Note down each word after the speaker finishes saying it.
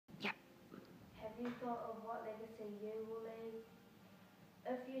you thought of what legacy you will leave?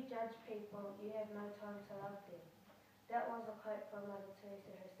 If you judge people, you have no time to love them. That was a quote from Mother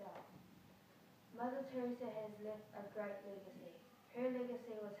Teresa herself. Mother Teresa has left a great legacy. Her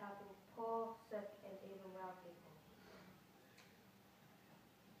legacy was helping poor, sick, and even well people.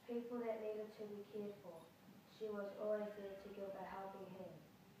 People that needed to be cared for. She was always there to give a helping hand.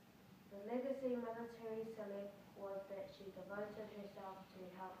 The legacy Mother Teresa left was that she devoted herself to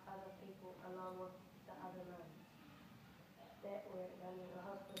help other people along with the other nuns that were running a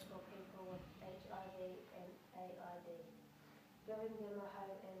hospice for people with HIV and AID, giving them a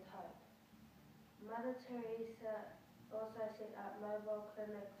home and hope. Mother Teresa also set up mobile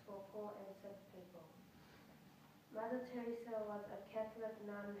clinics for poor and sick people. Mother Teresa was a Catholic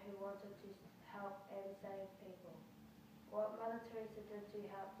nun who wanted to help and save people. What Mother Teresa did to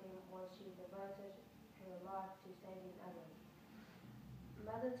help them was she devoted her life to saving others.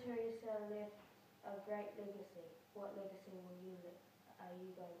 Mother Teresa left a great legacy. What legacy are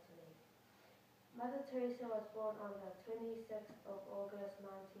you going to leave? Mother Teresa was born on the 26th of August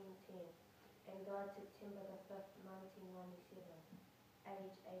 1910 and died September the 5th, 1997,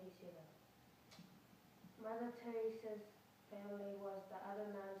 age 87. Mother Teresa's family was the other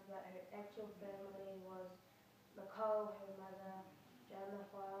nuns, but her actual family was Nicole, her mother, John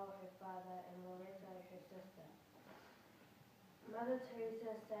Raphael, her father, and Loretto, her sister. Mother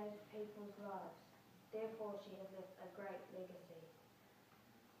Teresa saved people's lives. Therefore, she has left a great legacy.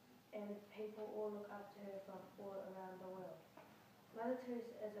 And people all look up to her from all around the world. Mother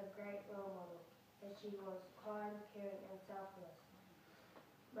Teresa is a great role model, as she was kind, caring, and selfless.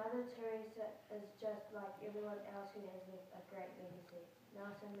 Mother Teresa is just like everyone else who has left a great legacy.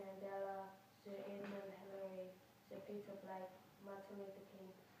 Nelson Mandela, Sir Edmund Hillary, Sir Peter Blake, Martin Luther King,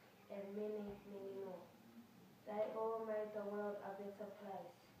 and many, many more. They all made the world a better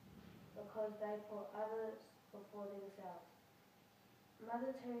place because they put others before themselves.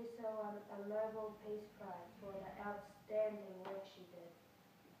 Mother Teresa won a Nobel Peace Prize for the outstanding work she did.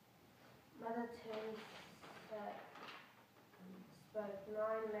 Mother Teresa spoke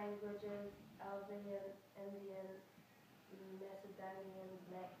 9 languages: Albanian, Indian, Macedonian,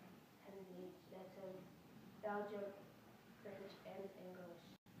 Black, Hindi, Latin, Belgian, French, and English.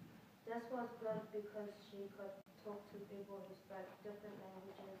 This was good because she could talk to people who spoke different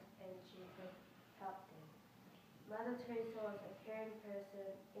languages and she could help them. Mother Teresa was a caring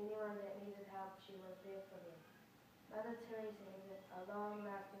person. Anyone that needed help, she was there for them. Mother Teresa has a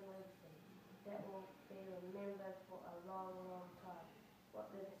long-lasting legacy that will be remembered for a long, long time.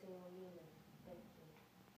 What legacy will you leave?